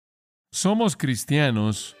Somos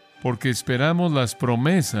cristianos porque esperamos las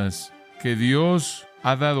promesas que Dios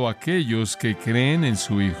ha dado a aquellos que creen en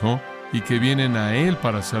su Hijo y que vienen a Él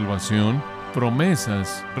para salvación,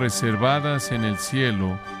 promesas reservadas en el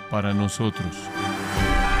cielo para nosotros.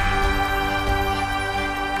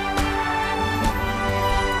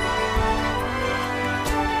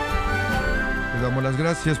 Le damos las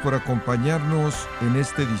gracias por acompañarnos en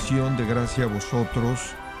esta edición de Gracia a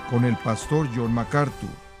Vosotros con el pastor John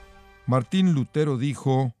MacArthur. Martín Lutero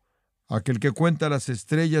dijo: aquel que cuenta las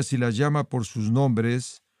estrellas y las llama por sus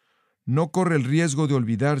nombres, no corre el riesgo de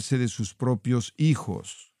olvidarse de sus propios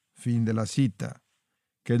hijos. Fin de la cita.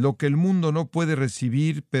 Que es lo que el mundo no puede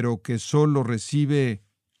recibir, pero que solo recibe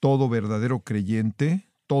todo verdadero creyente,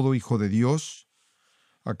 todo hijo de Dios.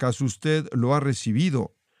 ¿Acaso usted lo ha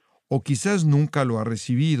recibido? O quizás nunca lo ha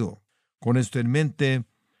recibido. Con esto en mente,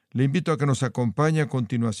 le invito a que nos acompañe a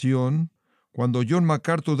continuación cuando John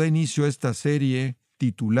MacArthur da inicio a esta serie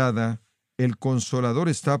titulada El Consolador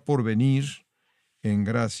está por venir, en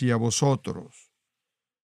gracia a vosotros.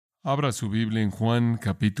 Abra su Biblia en Juan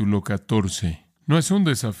capítulo 14. No es un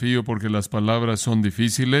desafío porque las palabras son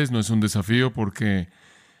difíciles, no es un desafío porque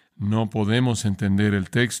no podemos entender el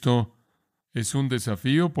texto. Es un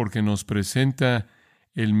desafío porque nos presenta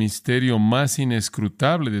el misterio más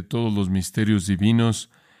inescrutable de todos los misterios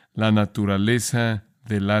divinos, la naturaleza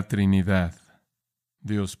de la Trinidad.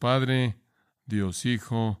 Dios Padre, Dios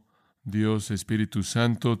Hijo, Dios Espíritu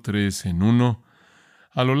Santo, tres en uno.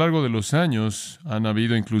 A lo largo de los años, han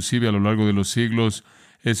habido inclusive a lo largo de los siglos,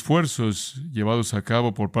 esfuerzos llevados a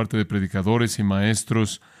cabo por parte de predicadores y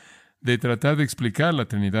maestros de tratar de explicar la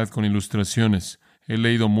Trinidad con ilustraciones. He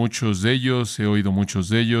leído muchos de ellos, he oído muchos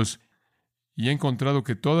de ellos, y he encontrado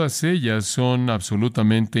que todas ellas son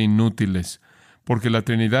absolutamente inútiles, porque la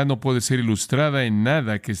Trinidad no puede ser ilustrada en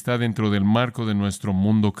nada que está dentro del marco de nuestro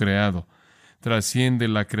mundo creado. Trasciende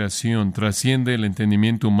la creación, trasciende el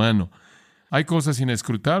entendimiento humano. Hay cosas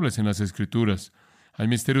inescrutables en las Escrituras. Hay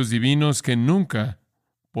misterios divinos que nunca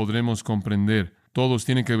podremos comprender. Todos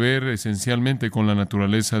tienen que ver esencialmente con la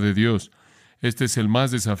naturaleza de Dios. Este es el más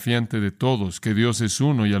desafiante de todos, que Dios es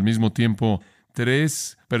uno y al mismo tiempo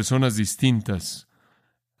tres personas distintas.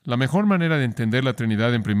 La mejor manera de entender la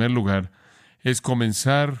Trinidad, en primer lugar, es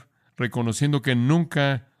comenzar reconociendo que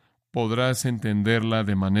nunca podrás entenderla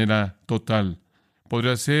de manera total.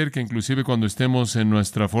 Podría ser que inclusive cuando estemos en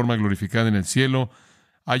nuestra forma glorificada en el cielo,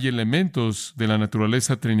 hay elementos de la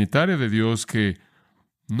naturaleza trinitaria de Dios que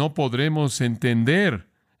no podremos entender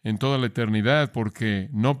en toda la eternidad, porque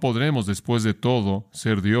no podremos, después de todo,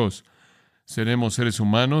 ser Dios. Seremos seres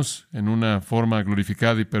humanos en una forma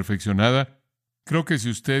glorificada y perfeccionada. Creo que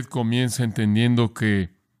si usted comienza entendiendo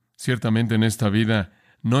que ciertamente en esta vida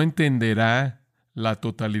no entenderá la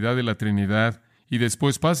totalidad de la Trinidad y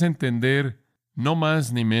después pasa a entender no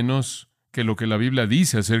más ni menos que lo que la Biblia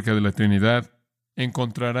dice acerca de la Trinidad,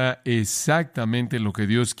 encontrará exactamente lo que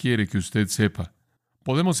Dios quiere que usted sepa.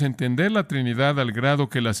 Podemos entender la Trinidad al grado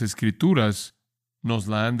que las Escrituras nos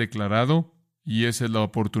la han declarado, y esa es la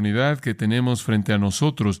oportunidad que tenemos frente a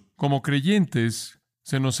nosotros. Como creyentes,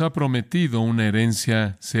 se nos ha prometido una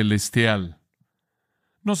herencia celestial.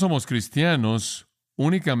 No somos cristianos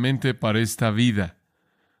únicamente para esta vida,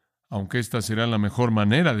 aunque esta será la mejor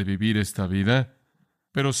manera de vivir esta vida,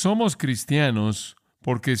 pero somos cristianos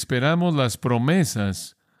porque esperamos las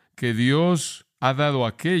promesas que Dios ha dado a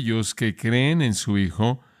aquellos que creen en su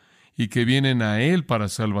Hijo y que vienen a Él para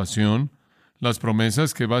salvación, las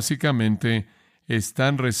promesas que básicamente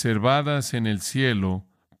están reservadas en el cielo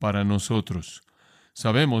para nosotros.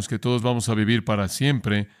 Sabemos que todos vamos a vivir para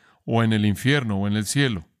siempre, o en el infierno o en el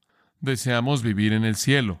cielo. Deseamos vivir en el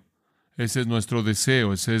cielo. Ese es nuestro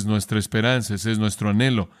deseo, esa es nuestra esperanza, ese es nuestro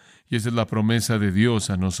anhelo, y esa es la promesa de Dios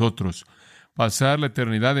a nosotros. Pasar la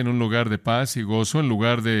eternidad en un lugar de paz y gozo en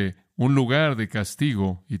lugar de un lugar de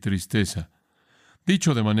castigo y tristeza.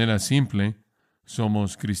 Dicho de manera simple,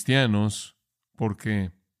 somos cristianos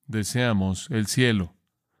porque deseamos el cielo.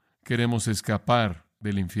 Queremos escapar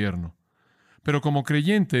del infierno. Pero como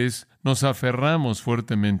creyentes nos aferramos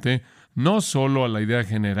fuertemente no solo a la idea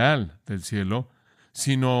general del cielo,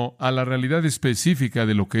 sino a la realidad específica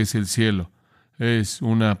de lo que es el cielo. Es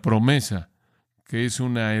una promesa, que es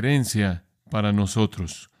una herencia para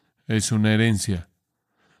nosotros. Es una herencia.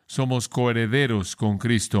 Somos coherederos con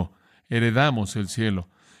Cristo, heredamos el cielo.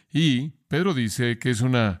 Y Pedro dice que es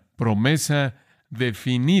una promesa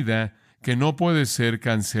definida que no puede ser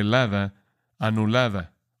cancelada,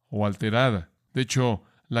 anulada o alterada. De hecho,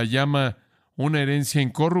 la llama una herencia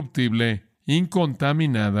incorruptible,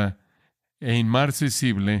 incontaminada e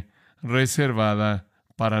inmarcesible, reservada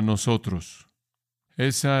para nosotros.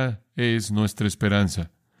 Esa es nuestra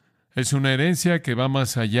esperanza. Es una herencia que va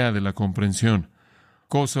más allá de la comprensión.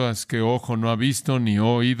 Cosas que ojo no ha visto ni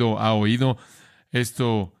oído ha oído.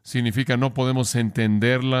 Esto significa no podemos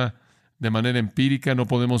entenderla de manera empírica, no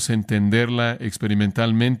podemos entenderla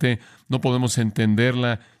experimentalmente, no podemos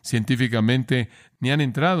entenderla científicamente, ni han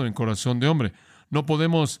entrado en corazón de hombre. No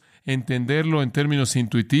podemos entenderlo en términos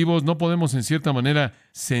intuitivos, no podemos en cierta manera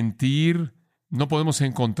sentir, no podemos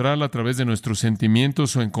encontrarla a través de nuestros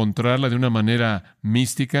sentimientos o encontrarla de una manera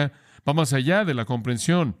mística. Va más allá de la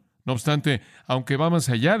comprensión. No obstante, aunque va más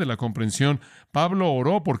allá de la comprensión, Pablo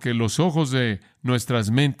oró porque los ojos de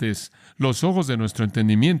nuestras mentes, los ojos de nuestro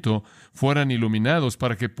entendimiento fueran iluminados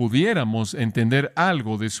para que pudiéramos entender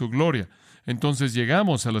algo de su gloria. Entonces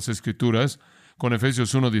llegamos a las Escrituras con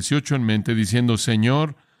Efesios 1:18 en mente, diciendo: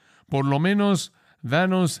 Señor, por lo menos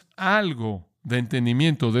danos algo de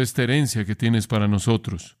entendimiento de esta herencia que tienes para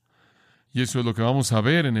nosotros. Y eso es lo que vamos a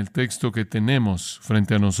ver en el texto que tenemos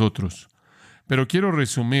frente a nosotros. Pero quiero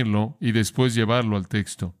resumirlo y después llevarlo al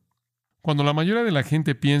texto. Cuando la mayoría de la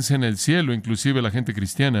gente piensa en el cielo, inclusive la gente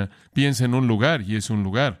cristiana, piensa en un lugar, y es un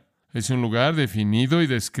lugar. Es un lugar definido y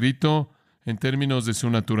descrito en términos de su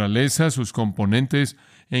naturaleza, sus componentes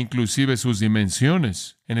e inclusive sus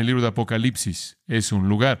dimensiones. En el libro de Apocalipsis es un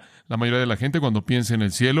lugar. La mayoría de la gente cuando piensa en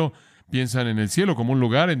el cielo, piensan en el cielo como un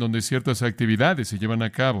lugar en donde ciertas actividades se llevan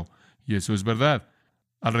a cabo. Y eso es verdad.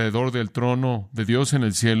 Alrededor del trono de Dios en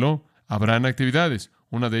el cielo habrán actividades.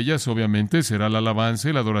 Una de ellas, obviamente, será la alabanza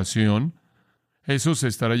y la adoración. Eso se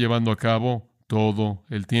estará llevando a cabo todo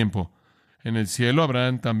el tiempo. En el cielo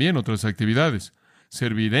habrán también otras actividades.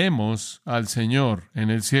 Serviremos al Señor en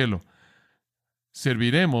el cielo.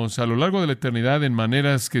 Serviremos a lo largo de la eternidad en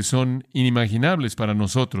maneras que son inimaginables para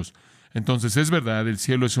nosotros. Entonces, es verdad, el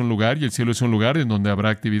cielo es un lugar y el cielo es un lugar en donde habrá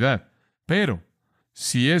actividad. Pero,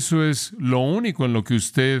 si eso es lo único en lo que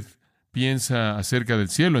usted piensa acerca del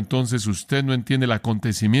cielo, entonces usted no entiende el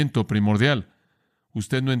acontecimiento primordial.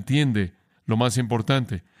 Usted no entiende lo más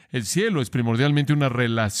importante. El cielo es primordialmente una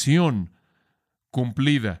relación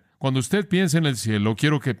cumplida. Cuando usted piensa en el cielo,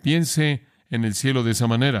 quiero que piense en el cielo de esa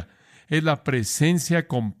manera. Es la presencia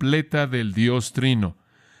completa del Dios Trino.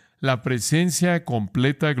 La presencia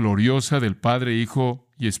completa, gloriosa del Padre, Hijo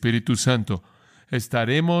y Espíritu Santo.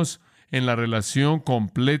 Estaremos en la relación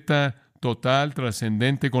completa, total,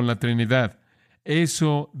 trascendente con la Trinidad.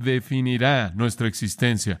 Eso definirá nuestra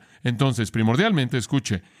existencia. Entonces, primordialmente,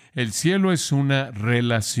 escuche, el cielo es una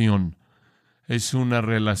relación. Es una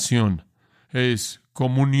relación. Es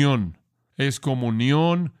comunión. Es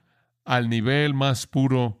comunión al nivel más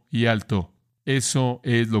puro y alto. Eso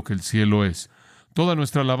es lo que el cielo es. Toda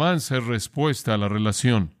nuestra alabanza es respuesta a la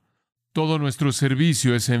relación. Todo nuestro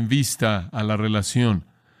servicio es en vista a la relación.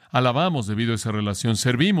 Alabamos debido a esa relación,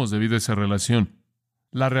 servimos debido a esa relación.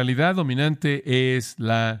 La realidad dominante es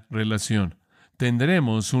la relación.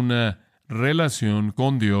 Tendremos una relación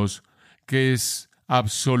con Dios que es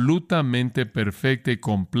absolutamente perfecta y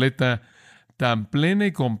completa, tan plena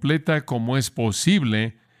y completa como es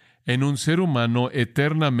posible en un ser humano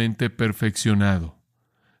eternamente perfeccionado.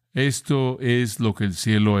 Esto es lo que el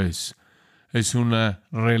cielo es. Es una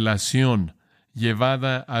relación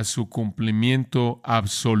llevada a su cumplimiento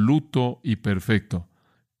absoluto y perfecto.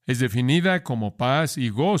 Es definida como paz y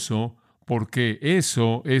gozo porque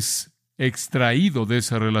eso es extraído de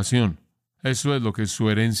esa relación. Eso es lo que su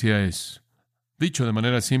herencia es. Dicho de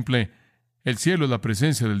manera simple, el cielo es la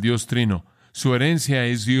presencia del Dios Trino. Su herencia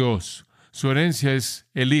es Dios. Su herencia es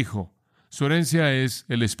el Hijo. Su herencia es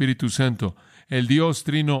el Espíritu Santo. El Dios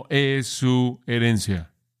Trino es su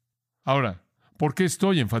herencia. Ahora, ¿por qué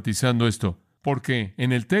estoy enfatizando esto? Porque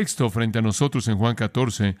en el texto frente a nosotros en Juan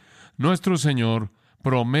 14, nuestro Señor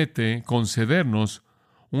promete concedernos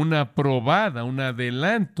una probada, un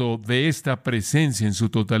adelanto de esta presencia en su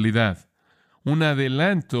totalidad, un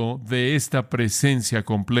adelanto de esta presencia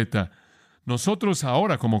completa. Nosotros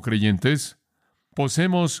ahora como creyentes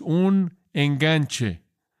poseemos un enganche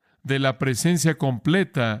de la presencia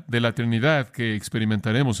completa de la Trinidad que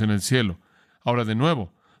experimentaremos en el cielo. Ahora, de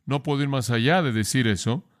nuevo, no puedo ir más allá de decir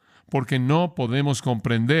eso, porque no podemos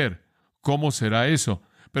comprender cómo será eso.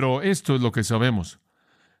 Pero esto es lo que sabemos.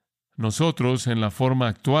 Nosotros, en la forma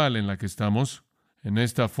actual en la que estamos, en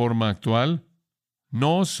esta forma actual,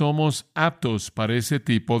 no somos aptos para ese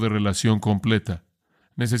tipo de relación completa.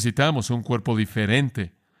 Necesitamos un cuerpo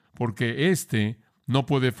diferente, porque este no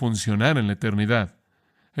puede funcionar en la eternidad.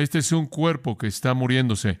 Este es un cuerpo que está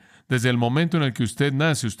muriéndose. Desde el momento en el que usted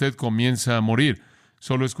nace, usted comienza a morir.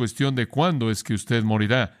 Solo es cuestión de cuándo es que usted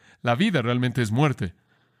morirá. La vida realmente es muerte.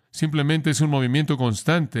 Simplemente es un movimiento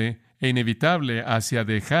constante e inevitable hacia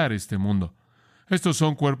dejar este mundo. Estos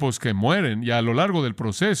son cuerpos que mueren y a lo largo del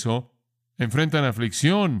proceso enfrentan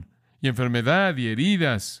aflicción y enfermedad y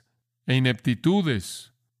heridas e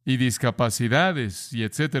ineptitudes y discapacidades y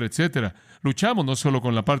etcétera, etcétera. Luchamos no solo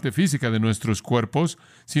con la parte física de nuestros cuerpos,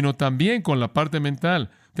 sino también con la parte mental.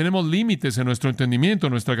 Tenemos límites en nuestro entendimiento,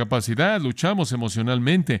 nuestra capacidad, luchamos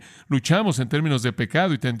emocionalmente, luchamos en términos de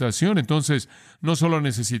pecado y tentación. Entonces, no solo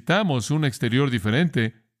necesitamos un exterior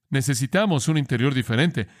diferente, necesitamos un interior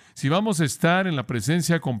diferente. Si vamos a estar en la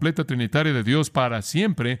presencia completa trinitaria de Dios para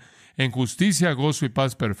siempre, en justicia, gozo y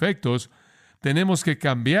paz perfectos, tenemos que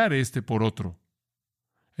cambiar este por otro.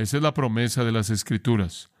 Esa es la promesa de las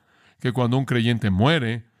Escrituras, que cuando un creyente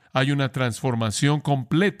muere, hay una transformación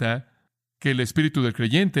completa, que el espíritu del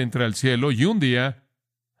creyente entra al cielo y un día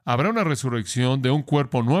habrá una resurrección de un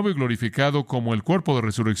cuerpo nuevo y glorificado como el cuerpo de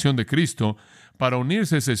resurrección de Cristo, para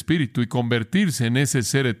unirse a ese espíritu y convertirse en ese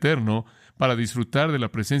ser eterno para disfrutar de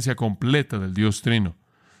la presencia completa del Dios Trino.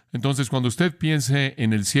 Entonces, cuando usted piense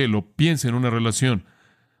en el cielo, piense en una relación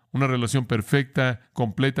perfecta,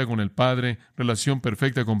 completa con el Padre, relación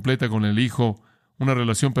perfecta, completa con el Hijo, una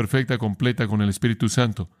relación perfecta, completa con el Espíritu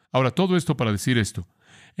Santo. Ahora, todo esto para decir esto.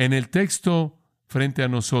 En el texto frente a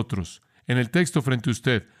nosotros, en el texto frente a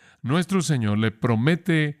usted, nuestro Señor le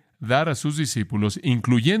promete dar a sus discípulos,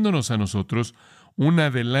 incluyéndonos a nosotros, un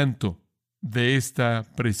adelanto de esta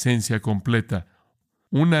presencia completa.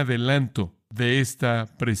 Un adelanto de esta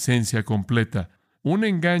presencia completa. Un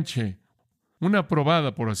enganche, una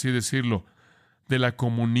probada, por así decirlo, de la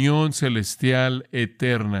comunión celestial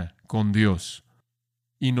eterna con Dios.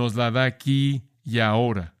 Y nos la da aquí y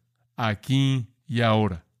ahora, aquí y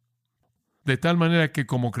ahora. De tal manera que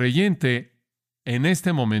como creyente, en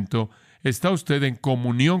este momento, está usted en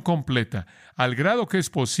comunión completa, al grado que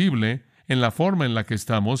es posible, en la forma en la que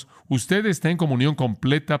estamos, usted está en comunión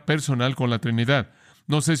completa personal con la Trinidad.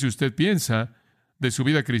 No sé si usted piensa de su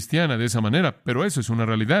vida cristiana de esa manera, pero eso es una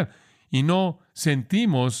realidad. Y no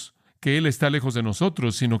sentimos que Él está lejos de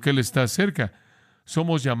nosotros, sino que Él está cerca.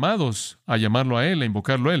 Somos llamados a llamarlo a Él, a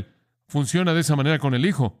invocarlo a Él. Funciona de esa manera con el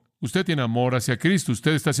Hijo. Usted tiene amor hacia Cristo,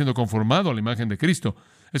 usted está siendo conformado a la imagen de Cristo.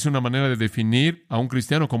 Es una manera de definir a un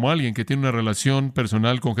cristiano como alguien que tiene una relación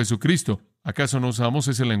personal con Jesucristo. ¿Acaso no usamos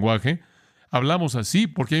ese lenguaje? Hablamos así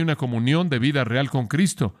porque hay una comunión de vida real con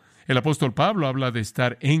Cristo. El apóstol Pablo habla de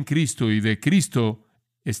estar en Cristo y de Cristo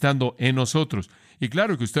estando en nosotros. Y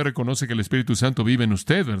claro que usted reconoce que el Espíritu Santo vive en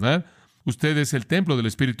usted, ¿verdad? Usted es el templo del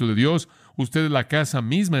Espíritu de Dios. Usted es la casa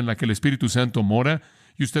misma en la que el Espíritu Santo mora.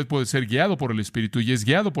 Y usted puede ser guiado por el Espíritu, y es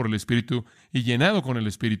guiado por el Espíritu, y llenado con el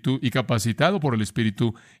Espíritu, y capacitado por el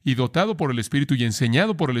Espíritu, y dotado por el Espíritu, y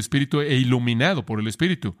enseñado por el Espíritu, e iluminado por el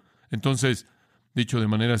Espíritu. Entonces, dicho de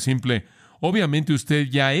manera simple, obviamente usted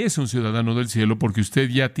ya es un ciudadano del cielo porque usted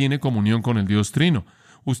ya tiene comunión con el Dios Trino.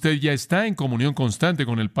 Usted ya está en comunión constante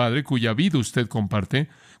con el Padre, cuya vida usted comparte,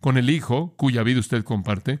 con el Hijo, cuya vida usted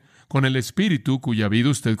comparte, con el Espíritu, cuya vida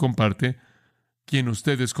usted comparte, quien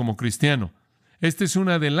usted es como cristiano. Este es un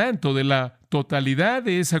adelanto de la totalidad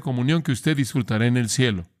de esa comunión que usted disfrutará en el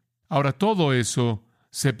cielo. Ahora, todo eso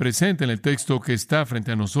se presenta en el texto que está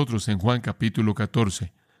frente a nosotros en Juan capítulo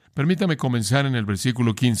 14. Permítame comenzar en el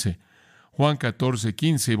versículo 15. Juan 14,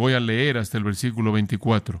 15, y voy a leer hasta el versículo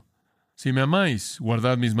 24. Si me amáis,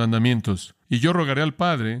 guardad mis mandamientos, y yo rogaré al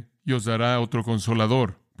Padre, y os dará otro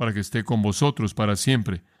consolador, para que esté con vosotros para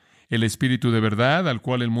siempre. El Espíritu de verdad, al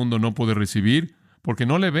cual el mundo no puede recibir, porque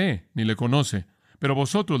no le ve ni le conoce, pero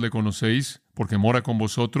vosotros le conocéis, porque mora con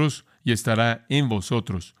vosotros y estará en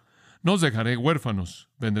vosotros. No os dejaré huérfanos,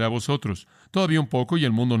 vendré a vosotros. Todavía un poco y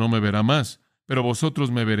el mundo no me verá más, pero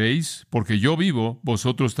vosotros me veréis, porque yo vivo,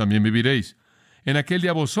 vosotros también viviréis. En aquel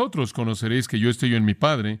día vosotros conoceréis que yo estoy en mi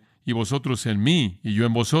Padre, y vosotros en mí, y yo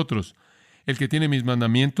en vosotros. El que tiene mis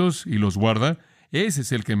mandamientos y los guarda, ese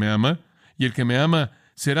es el que me ama, y el que me ama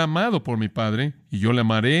será amado por mi Padre, y yo le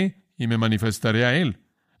amaré y me manifestaré a él.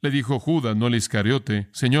 Le dijo Judas, no el Iscariote: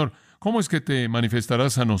 Señor, ¿cómo es que te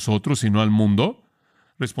manifestarás a nosotros y no al mundo?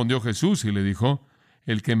 Respondió Jesús y le dijo: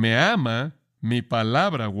 El que me ama, mi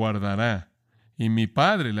palabra guardará, y mi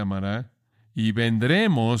Padre le amará, y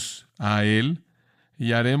vendremos a él,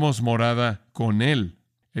 y haremos morada con él.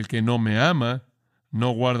 El que no me ama, no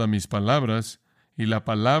guarda mis palabras, y la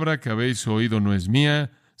palabra que habéis oído no es mía,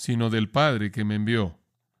 sino del Padre que me envió.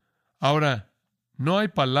 Ahora, no hay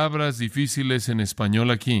palabras difíciles en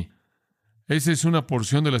español aquí. Esa es una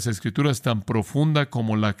porción de las Escrituras tan profunda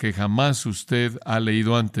como la que jamás usted ha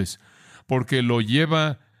leído antes, porque lo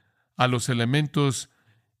lleva a los elementos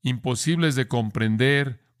imposibles de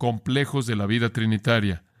comprender, complejos de la vida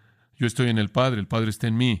trinitaria. Yo estoy en el Padre está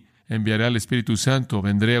en mí. Enviaré al Espíritu Santo,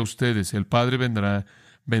 vendré a ustedes, el Padre vendrá,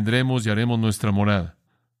 vendremos y haremos nuestra morada.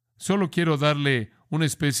 Solo quiero darle una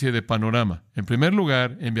especie de panorama. En primer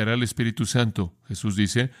lugar, enviará el Espíritu Santo. Jesús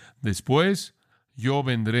dice, después yo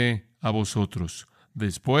vendré a vosotros.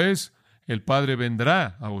 Después el Padre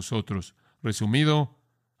vendrá a vosotros. Resumido,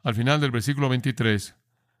 al final del versículo 23,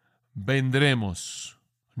 vendremos.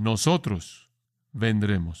 Nosotros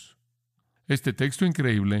vendremos. Este texto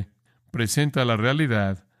increíble presenta la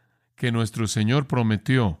realidad que nuestro Señor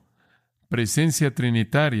prometió, presencia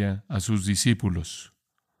trinitaria a sus discípulos,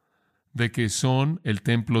 de que son el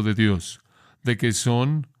templo de Dios, de que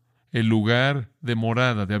son el lugar de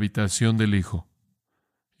morada, de habitación del Hijo,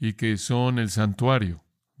 y que son el santuario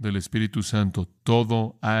del Espíritu Santo,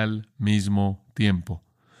 todo al mismo tiempo.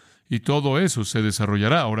 Y todo eso se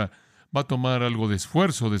desarrollará. Ahora, va a tomar algo de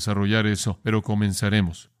esfuerzo desarrollar eso, pero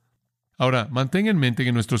comenzaremos. Ahora, mantenga en mente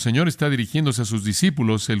que nuestro Señor está dirigiéndose a sus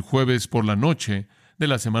discípulos el jueves por la noche de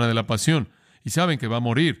la Semana de la Pasión, y saben que va a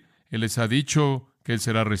morir. Él les ha dicho que Él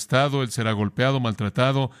será arrestado, Él será golpeado,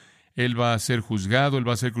 maltratado, Él va a ser juzgado, Él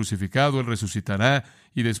va a ser crucificado, Él resucitará,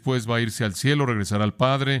 y después va a irse al cielo, regresará al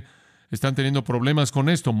Padre. Están teniendo problemas con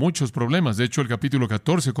esto, muchos problemas. De hecho, el capítulo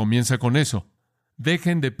 14 comienza con eso.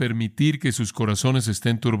 Dejen de permitir que sus corazones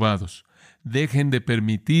estén turbados. Dejen de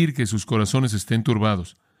permitir que sus corazones estén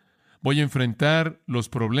turbados. Voy a enfrentar los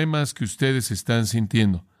problemas que ustedes están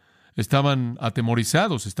sintiendo. Estaban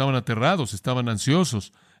atemorizados, estaban aterrados, estaban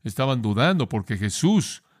ansiosos, estaban dudando porque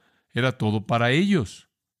Jesús era todo para ellos.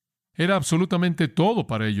 Era absolutamente todo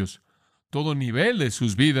para ellos. Todo nivel de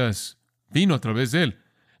sus vidas vino a través de Él.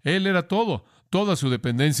 Él era todo. Toda su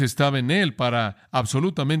dependencia estaba en Él para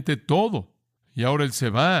absolutamente todo. Y ahora Él se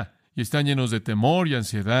va y están llenos de temor y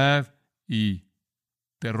ansiedad y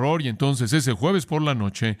terror. Y entonces ese jueves por la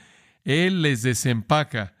noche, Él les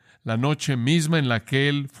desempaca la noche misma en la que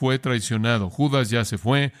Él fue traicionado. Judas ya se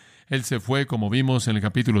fue. Él se fue, como vimos en el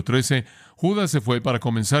capítulo 13. Judas se fue para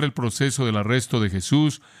comenzar el proceso del arresto de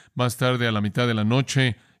Jesús, más tarde a la mitad de la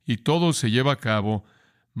noche, y todo se lleva a cabo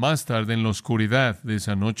más tarde en la oscuridad de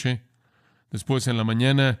esa noche. Después, en la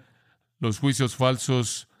mañana, los juicios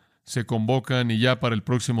falsos se convocan y ya para el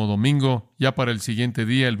próximo domingo, ya para el siguiente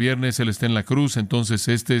día, el viernes, Él está en la cruz. Entonces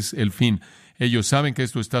este es el fin. Ellos saben que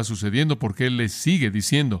esto está sucediendo porque Él les sigue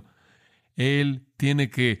diciendo. Él tiene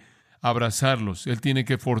que abrazarlos, Él tiene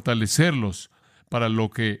que fortalecerlos para lo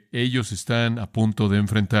que ellos están a punto de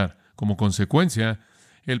enfrentar. Como consecuencia,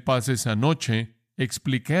 Él pasa esa noche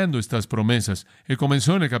explicando estas promesas. Él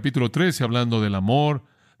comenzó en el capítulo 13 hablando del amor,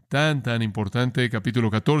 tan importante.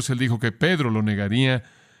 Capítulo 14, Él dijo que Pedro lo negaría,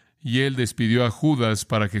 y Él despidió a Judas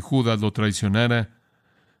para que Judas lo traicionara.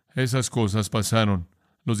 Esas cosas pasaron.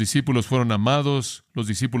 Los discípulos fueron amados, los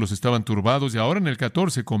discípulos estaban turbados, y ahora en el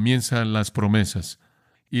 14 comienzan las promesas.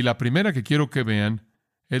 Y la primera que quiero que vean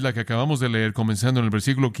es la que acabamos de leer, comenzando en el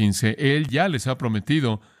versículo 15. Él ya les ha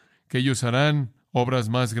prometido que ellos harán obras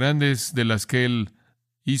más grandes de las que Él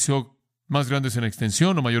hizo, más grandes en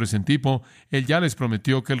extensión o mayores en tipo. Él ya les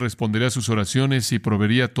prometió que Él respondería a sus oraciones y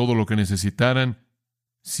proveería todo lo que necesitaran,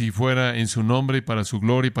 si fuera en su nombre y para su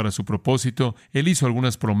gloria y para su propósito. Él hizo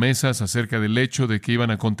algunas promesas acerca del hecho de que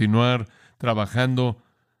iban a continuar trabajando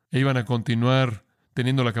e iban a continuar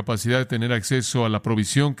teniendo la capacidad de tener acceso a la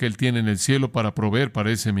provisión que Él tiene en el cielo para proveer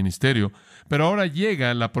para ese ministerio. Pero ahora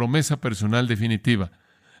llega la promesa personal definitiva.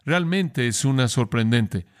 Realmente es una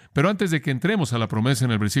sorprendente. Pero antes de que entremos a la promesa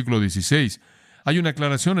en el versículo 16, hay una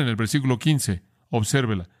aclaración en el versículo 15.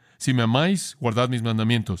 Obsérvela. Si me amáis, guardad mis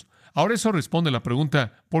mandamientos. Ahora eso responde la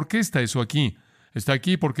pregunta, ¿por qué está eso aquí? Está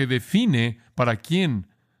aquí porque define para quién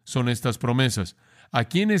son estas promesas. ¿A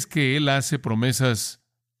quién es que Él hace promesas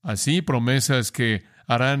así? Promesas que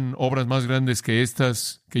harán obras más grandes que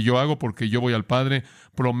estas que yo hago porque yo voy al Padre.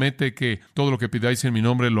 Promete que todo lo que pidáis en mi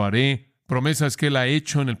nombre lo haré. Promesas que Él ha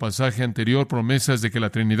hecho en el pasaje anterior. Promesas de que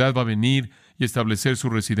la Trinidad va a venir y establecer su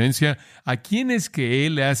residencia. ¿A quién es que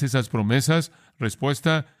Él le hace esas promesas?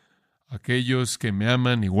 Respuesta: aquellos que me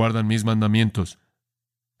aman y guardan mis mandamientos.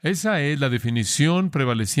 Esa es la definición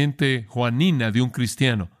prevaleciente juanina de un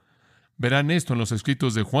cristiano. Verán esto en los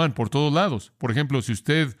escritos de Juan por todos lados. Por ejemplo, si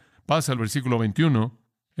usted pasa al versículo 21,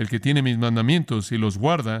 el que tiene mis mandamientos y los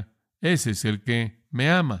guarda, ese es el que me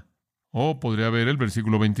ama. O podría ver el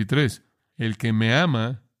versículo 23, el que me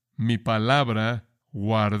ama, mi palabra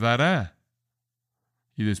guardará.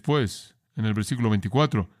 Y después, en el versículo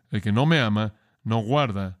 24, el que no me ama, no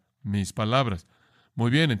guarda mis palabras.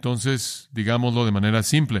 Muy bien, entonces, digámoslo de manera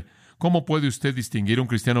simple. ¿Cómo puede usted distinguir un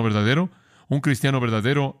cristiano verdadero? Un cristiano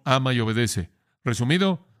verdadero ama y obedece.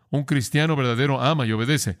 Resumido, un cristiano verdadero ama y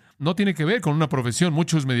obedece. No tiene que ver con una profesión.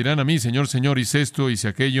 Muchos me dirán a mí, Señor, Señor, hice esto, hice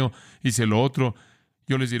aquello, hice lo otro.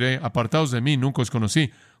 Yo les diré, apartaos de mí, nunca os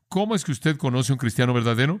conocí. ¿Cómo es que usted conoce un cristiano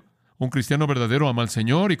verdadero? Un cristiano verdadero ama al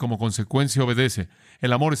Señor y como consecuencia obedece.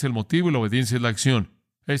 El amor es el motivo y la obediencia es la acción.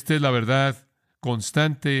 Esta es la verdad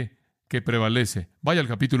constante que prevalece. Vaya al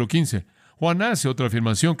capítulo 15. Juan hace otra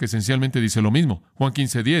afirmación que esencialmente dice lo mismo. Juan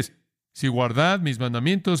 15:10. Si guardad mis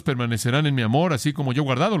mandamientos, permanecerán en mi amor, así como yo he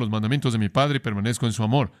guardado los mandamientos de mi Padre y permanezco en su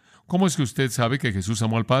amor. ¿Cómo es que usted sabe que Jesús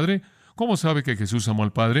amó al Padre? ¿Cómo sabe que Jesús amó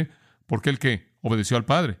al Padre? Porque el que obedeció al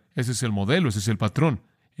Padre. Ese es el modelo, ese es el patrón,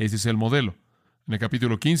 ese es el modelo. En el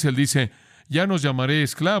capítulo 15, él dice, ya nos llamaré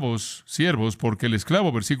esclavos, siervos, porque el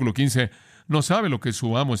esclavo, versículo 15, no sabe lo que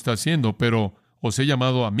su amo está haciendo, pero os he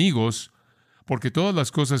llamado amigos, porque todas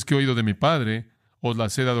las cosas que he oído de mi Padre os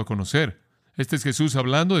las he dado a conocer. Este es Jesús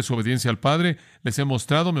hablando de su obediencia al Padre. Les he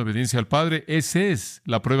mostrado mi obediencia al Padre. Esa es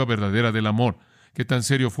la prueba verdadera del amor. ¿Qué tan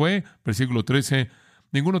serio fue? Versículo 13.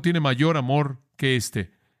 Ninguno tiene mayor amor que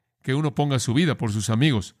este, que uno ponga su vida por sus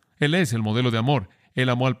amigos. Él es el modelo de amor. Él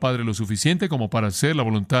amó al Padre lo suficiente como para hacer la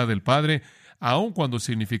voluntad del Padre, aun cuando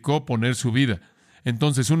significó poner su vida.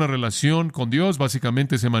 Entonces, una relación con Dios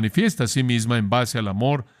básicamente se manifiesta a sí misma en base al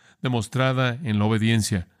amor demostrada en la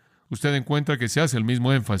obediencia. Usted encuentra que se hace el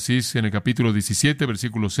mismo énfasis en el capítulo 17,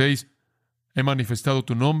 versículo 6. He manifestado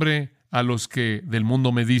tu nombre a los que del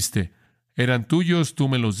mundo me diste. Eran tuyos, tú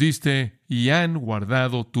me los diste, y han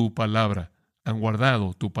guardado tu palabra. Han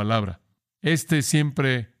guardado tu palabra. Este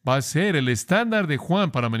siempre va a ser el estándar de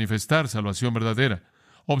Juan para manifestar salvación verdadera.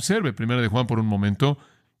 Observe 1 de Juan por un momento,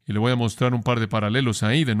 y le voy a mostrar un par de paralelos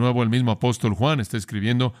ahí. De nuevo, el mismo apóstol Juan está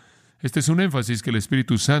escribiendo. Este es un énfasis que el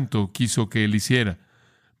Espíritu Santo quiso que él hiciera.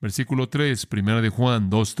 Versículo 3, 1 de Juan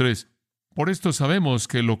 2:3. Por esto sabemos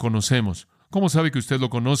que lo conocemos. ¿Cómo sabe que usted lo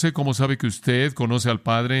conoce? ¿Cómo sabe que usted conoce al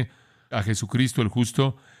Padre, a Jesucristo el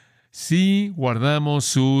justo? Si guardamos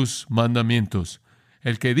sus mandamientos.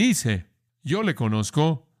 El que dice, yo le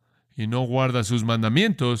conozco, y no guarda sus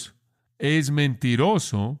mandamientos, es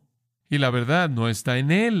mentiroso, y la verdad no está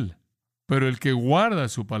en él. Pero el que guarda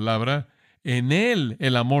su palabra, en él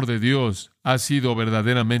el amor de Dios ha sido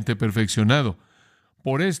verdaderamente perfeccionado.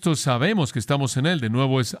 Por esto sabemos que estamos en él. De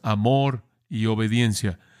nuevo es amor y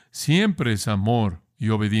obediencia. Siempre es amor y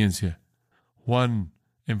obediencia. Juan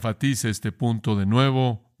enfatiza este punto de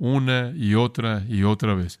nuevo, una y otra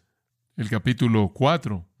vez. El capítulo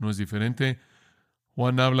 4 no es diferente.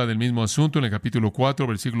 Juan habla del mismo asunto en el capítulo 4,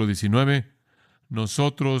 versículo 19.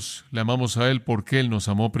 Nosotros le amamos a Él porque Él nos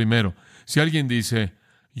amó primero. Si alguien dice,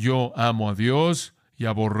 yo amo a Dios y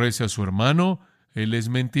aborrece a su hermano, él es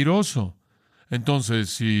mentiroso. Entonces,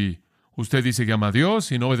 si usted dice que ama a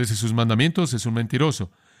Dios y no obedece sus mandamientos, es un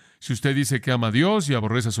mentiroso. Si usted dice que ama a Dios y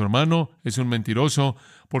aborrece a su hermano, es un mentiroso,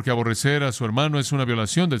 porque aborrecer a su hermano es una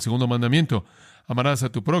violación del segundo mandamiento. Amarás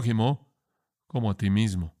a tu prójimo como a ti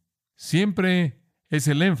mismo. Siempre es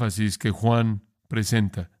el énfasis que Juan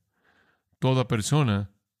presenta. Toda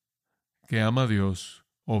persona que ama a Dios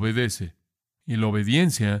obedece. Y la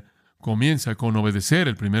obediencia comienza con obedecer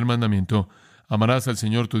el primer mandamiento. Amarás al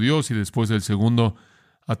Señor tu Dios y después del segundo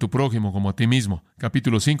a tu prójimo como a ti mismo.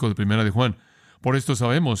 Capítulo 5 de 1 de Juan. Por esto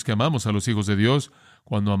sabemos que amamos a los hijos de Dios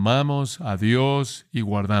cuando amamos a Dios y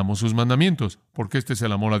guardamos sus mandamientos. Porque este es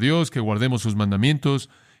el amor a Dios, que guardemos sus mandamientos,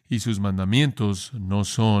 y sus mandamientos no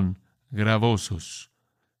son gravosos.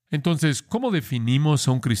 Entonces, ¿cómo definimos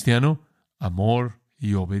a un cristiano? Amor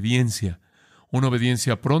y obediencia. Una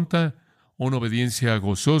obediencia pronta, una obediencia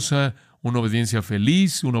gozosa, una obediencia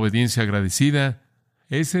feliz, una obediencia agradecida.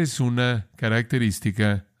 Esa es una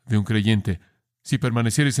característica de un creyente. Si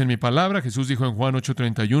permaneciereis en mi palabra, Jesús dijo en Juan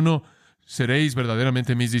 8:31, seréis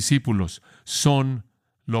verdaderamente mis discípulos. Son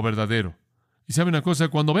lo verdadero. Y sabe una cosa,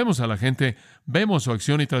 cuando vemos a la gente, vemos su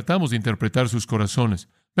acción y tratamos de interpretar sus corazones.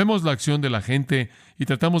 Vemos la acción de la gente y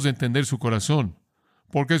tratamos de entender su corazón,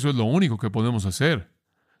 porque eso es lo único que podemos hacer.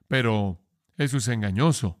 Pero eso es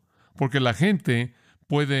engañoso, porque la gente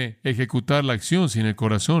puede ejecutar la acción sin el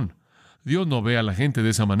corazón. Dios no ve a la gente de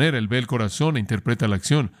esa manera. Él ve el corazón e interpreta la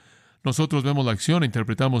acción. Nosotros vemos la acción e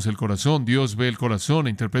interpretamos el corazón. Dios ve el corazón e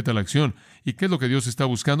interpreta la acción. ¿Y qué es lo que Dios está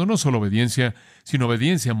buscando? No solo obediencia, sino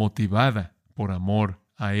obediencia motivada por amor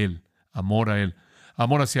a Él. Amor a Él.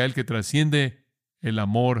 Amor hacia Él que trasciende el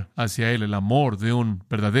amor hacia Él, el amor de un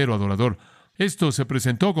verdadero adorador. Esto se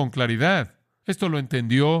presentó con claridad. Esto lo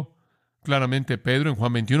entendió claramente Pedro en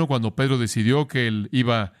Juan 21, cuando Pedro decidió que él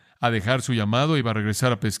iba a dejar su llamado, iba a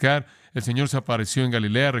regresar a pescar. El Señor se apareció en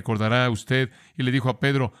Galilea, recordará usted, y le dijo a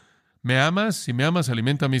Pedro, ¿me amas? Si me amas,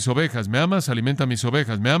 alimenta mis ovejas. ¿Me amas? Alimenta mis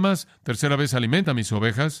ovejas. ¿Me amas? Tercera vez, alimenta mis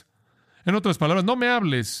ovejas. En otras palabras, no me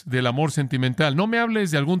hables del amor sentimental, no me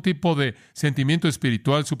hables de algún tipo de sentimiento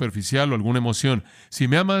espiritual superficial o alguna emoción. Si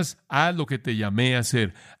me amas, haz lo que te llamé a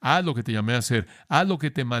hacer, haz lo que te llamé a hacer, haz lo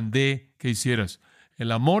que te mandé que hicieras.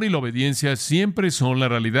 El amor y la obediencia siempre son la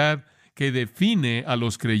realidad que define a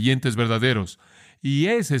los creyentes verdaderos. Y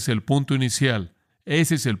ese es el punto inicial,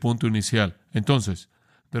 ese es el punto inicial. Entonces,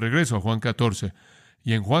 de regreso a Juan 14,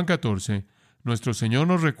 y en Juan 14, nuestro Señor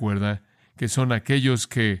nos recuerda que son aquellos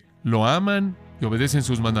que lo aman y obedecen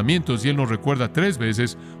sus mandamientos, y Él nos recuerda 3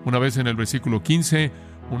 veces, una vez en el versículo 15,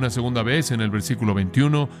 una segunda vez en el versículo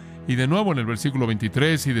 21, y de nuevo en el versículo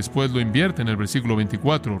 23, y después lo invierte en el versículo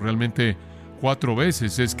 24. Realmente 4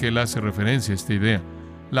 veces es que Él hace referencia a esta idea.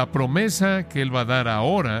 La promesa que Él va a dar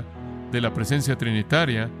ahora de la presencia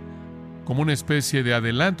trinitaria, como una especie de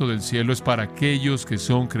adelanto del cielo, es para aquellos que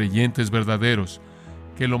son creyentes verdaderos,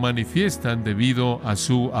 que lo manifiestan debido a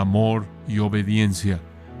su amor y obediencia.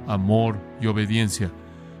 Amor y obediencia.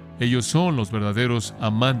 Ellos son los verdaderos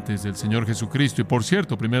amantes del Señor Jesucristo. Y por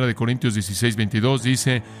cierto, 1 Corintios 16, 22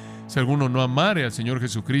 dice, si alguno no amare al Señor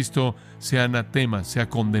Jesucristo, sea anatema, sea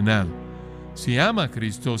condenado. Si ama a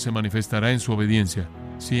Cristo, se manifestará en su obediencia.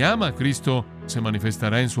 Si ama a Cristo, se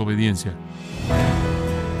manifestará en su obediencia.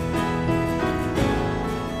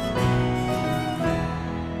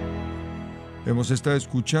 Hemos estado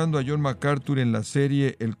escuchando a John MacArthur en la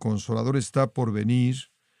serie El Consolador está por venir,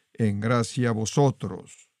 en gracia a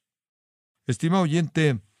vosotros. Estimado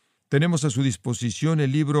oyente, tenemos a su disposición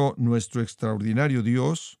el libro Nuestro Extraordinario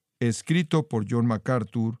Dios, escrito por John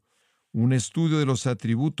MacArthur, un estudio de los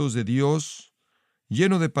atributos de Dios,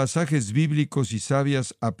 lleno de pasajes bíblicos y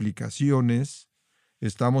sabias aplicaciones.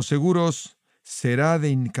 Estamos seguros, será de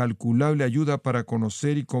incalculable ayuda para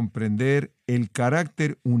conocer y comprender el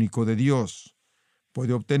carácter único de Dios.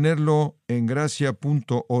 Puede obtenerlo en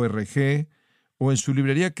gracia.org o en su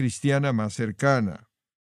librería cristiana más cercana.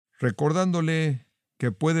 Recordándole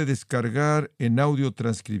que puede descargar en audio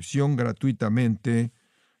transcripción gratuitamente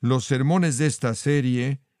los sermones de esta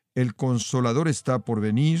serie, El Consolador está por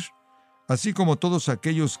venir, así como todos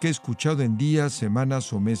aquellos que he escuchado en días,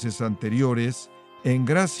 semanas o meses anteriores, en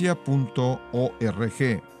gracia.org.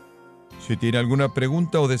 Si tiene alguna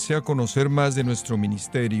pregunta o desea conocer más de nuestro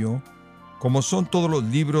ministerio, como son todos los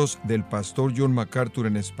libros del pastor John MacArthur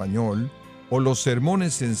en español, o los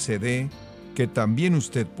sermones en CD, que también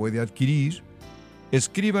usted puede adquirir,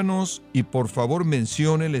 escríbanos y por favor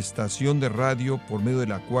mencione la estación de radio por medio de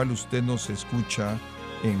la cual usted nos escucha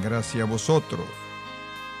en Gracia a Vosotros.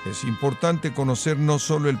 Es importante conocer no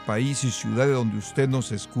solo el país y ciudad de donde usted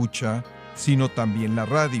nos escucha, sino también la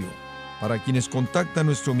radio. Para quienes contactan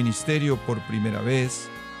nuestro ministerio por primera vez,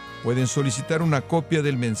 pueden solicitar una copia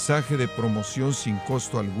del mensaje de promoción sin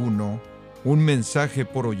costo alguno, un mensaje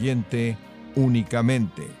por oyente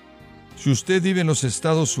únicamente. Si usted vive en los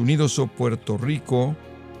Estados Unidos o Puerto Rico,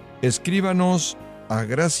 escríbanos a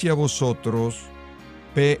Gracia a Vosotros,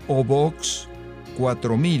 P.O. Box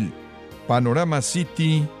 4000, Panorama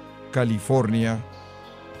City, California,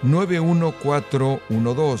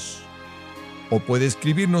 91412. O puede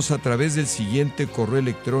escribirnos a través del siguiente correo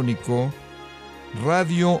electrónico: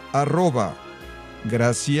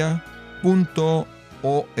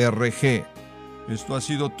 radio@gracia.org. Esto ha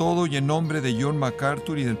sido todo, y en nombre de John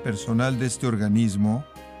MacArthur y del personal de este organismo,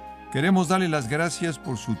 queremos darle las gracias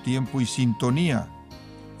por su tiempo y sintonía,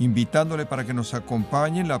 invitándole para que nos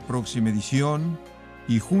acompañe en la próxima edición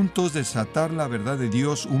y juntos desatar la verdad de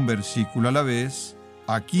Dios un versículo a la vez,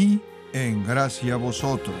 aquí en Gracia a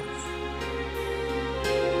Vosotros.